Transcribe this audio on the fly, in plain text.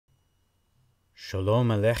Shalom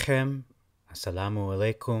Alechem, Assalamu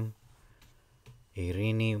Alaikum,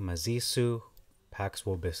 Irini Mazisu, Pax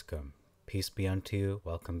Vobiscum. Peace be unto you.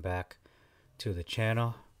 Welcome back to the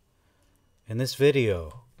channel. In this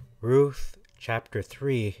video, Ruth chapter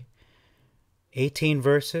 3, 18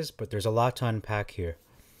 verses, but there's a lot to unpack here.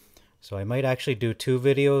 So I might actually do two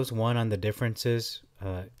videos, one on the differences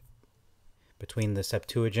between the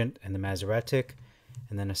Septuagint and the Masoretic,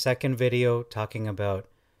 and then a second video talking about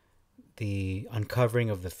the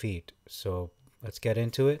uncovering of the feet. So let's get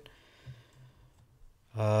into it.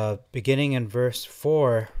 Beginning in verse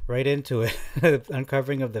 4, right into it,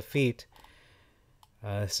 uncovering of the feet.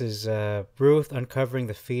 This is Ruth uncovering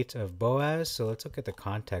the feet of Boaz. So let's look at the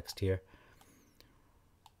context here.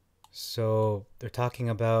 So they're talking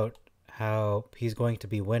about how he's going to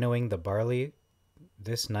be winnowing the barley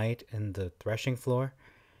this night in the threshing floor.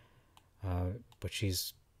 But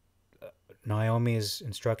Naomi is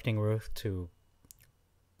instructing Ruth to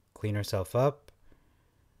clean herself up,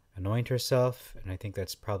 anoint herself, and I think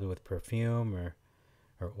that's probably with perfume or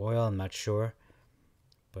oil, I'm not sure,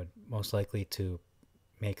 but most likely to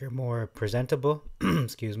make her more presentable.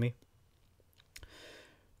 Excuse me.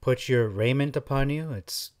 Put your raiment upon you.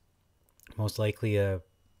 It's most likely a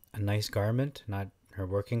nice garment, not her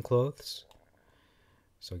working clothes.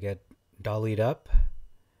 So get dollied up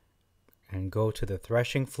and go to the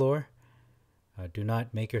threshing floor. Do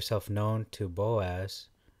not make yourself known to Boaz.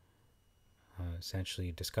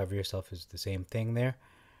 Essentially, discover yourself is the same thing there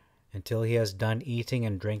until he has done eating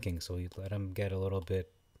and drinking. So you let him get a little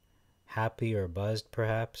bit happy or buzzed,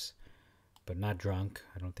 perhaps, but not drunk.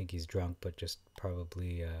 I don't think he's drunk, but just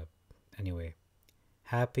probably, anyway,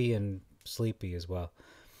 happy and sleepy as well.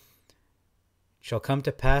 Shall come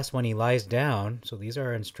to pass when he lies down. So these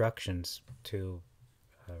are instructions to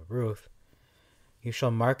Ruth. You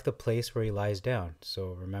shall mark the place where he lies down. So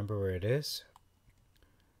remember where it is.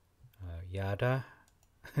 Yada,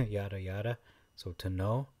 yada, yada. So to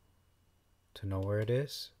know where it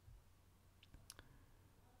is.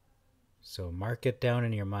 So mark it down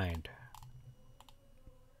in your mind.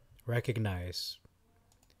 Recognize.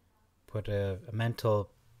 Put a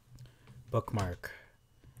mental bookmark,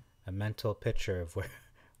 a mental picture of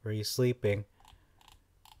where he's sleeping.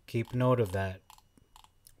 Keep note of that,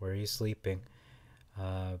 where he's sleeping.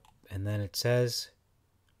 And then it says,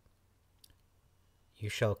 you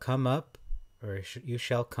shall come up, or you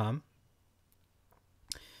shall come,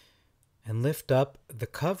 and lift up the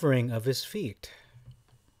covering of his feet.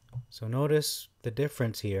 So notice the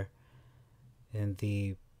difference here. In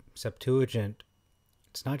the Septuagint,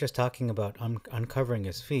 it's not just talking about uncovering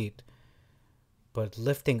his feet, but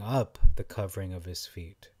lifting up the covering of his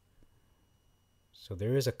feet. So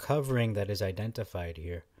there is a covering that is identified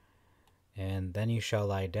here. And then you shall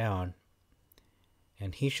lie down,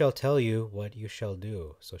 and he shall tell you what you shall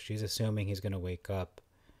do. So she's assuming he's going to wake up.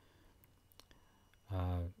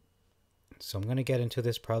 So I'm going to get into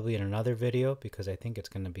this probably in another video because I think it's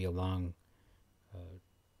going to be a long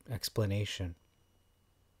explanation.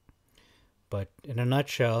 But in a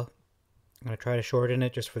nutshell, I'm going to try to shorten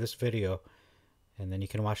it just for this video, and then you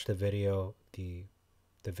can watch the video, the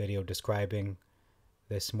video describing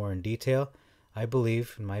this more in detail. I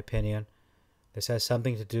believe, in my opinion, this has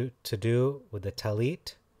something to do with the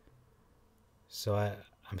talit. So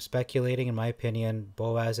I'm speculating, in my opinion,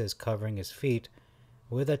 Boaz is covering his feet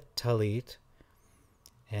with a talit,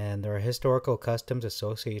 and there are historical customs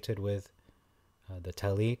associated with the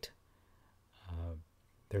talit.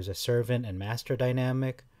 There's a servant and master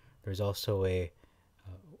dynamic. There's also a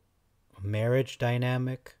marriage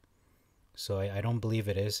dynamic. So I don't believe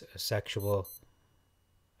it is a sexual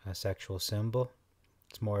symbol.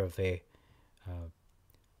 It's more of a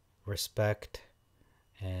respect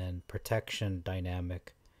and protection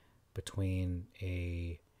dynamic between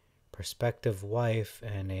a prospective wife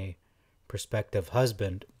and a prospective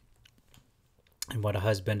husband, and what a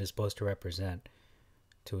husband is supposed to represent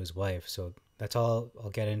to his wife. So that's all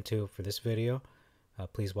I'll get into for this video.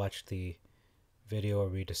 Please watch the video where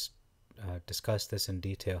we discuss this in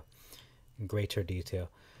detail, in greater detail.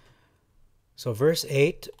 So verse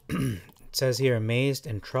 8, it says here, amazed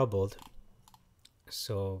and troubled.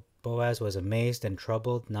 So Boaz was amazed and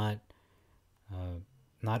troubled, not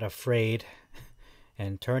afraid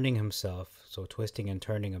and turning himself, so twisting and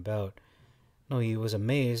turning about. No, he was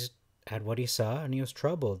amazed at what he saw, and he was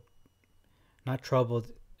troubled. Not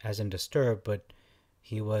troubled as in disturbed, but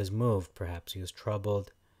he was moved, perhaps. He was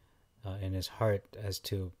troubled in his heart as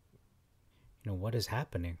to, what is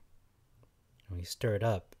happening. He stirred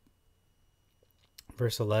up.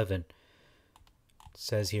 Verse 11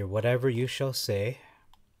 says here, whatever you shall say,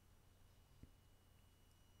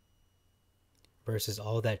 versus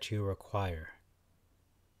all that you require.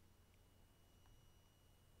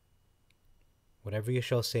 Whatever you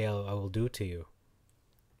shall say, I will do to you.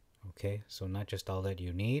 Okay, so not just all that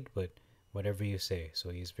you need, but whatever you say. So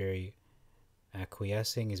he's very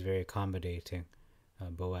acquiescing, he's very accommodating,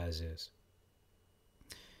 Boaz is.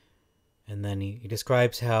 And then he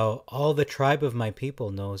describes how all the tribe of my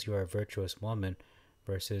people knows you are a virtuous woman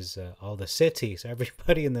versus all the city. So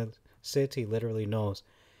everybody in the city literally knows.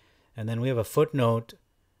 And then we have a footnote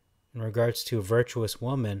in regards to virtuous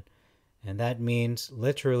woman, and that means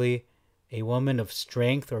literally a woman of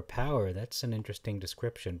strength or power. That's an interesting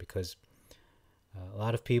description because a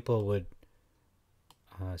lot of people would,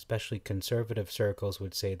 especially conservative circles,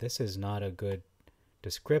 would say this is not a good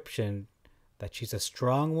description, that she's a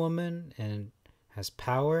strong woman and has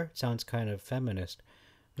power. Sounds kind of feminist.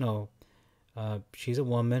 No, she's a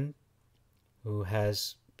woman who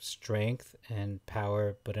has strength and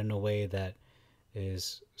power, but in a way that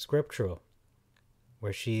is scriptural,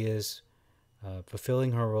 where she is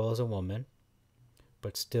fulfilling her role as a woman,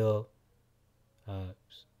 but still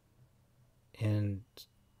in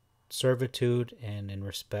servitude and in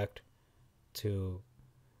respect to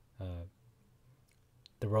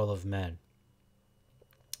the role of men.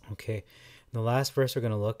 Okay, the last verse we're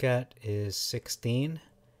going to look at is 16,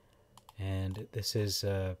 and this is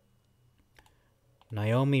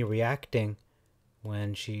Naomi reacting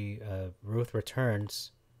when Ruth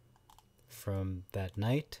returns from that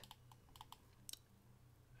night.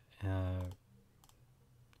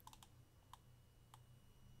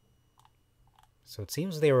 So it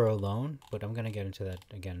seems they were alone, but I'm going to get into that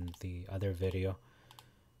again in the other video.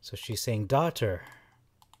 So she's saying, daughter,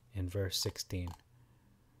 in verse 16.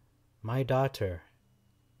 My daughter,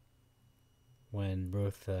 when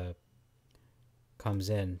Ruth comes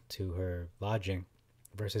in to her lodging,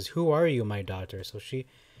 versus who are you, my daughter? So she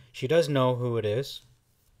does know who it is.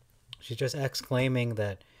 She's just exclaiming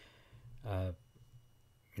that,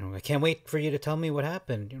 I can't wait for you to tell me what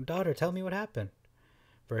happened. Daughter, tell me what happened.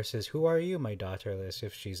 Versus, who are you, my daughter? As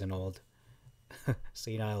if she's an old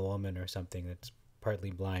senile woman or something that's partly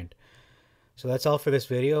blind. So that's all for this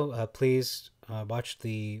video. Please watch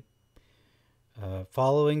the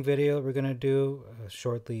following video we're going to do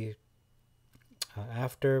shortly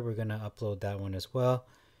after. We're going to upload that one as well.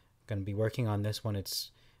 I'm going to be working on this one.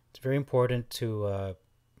 It's very important to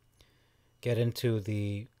get into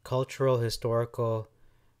the cultural, historical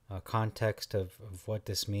context of what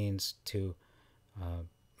this means to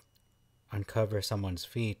uncover someone's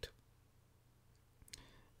feet,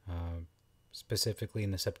 specifically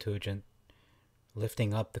in the Septuagint,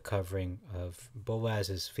 lifting up the covering of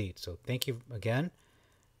Boaz's feet. So thank you again,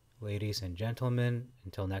 ladies and gentlemen.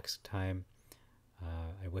 Until next time,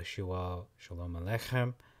 I wish you all Shalom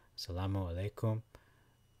Aleichem, Salamu Alaikum,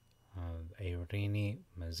 Eirini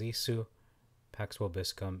Mazisu, Pax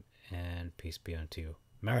Vobiscum, and peace be unto you.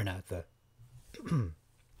 Maranatha.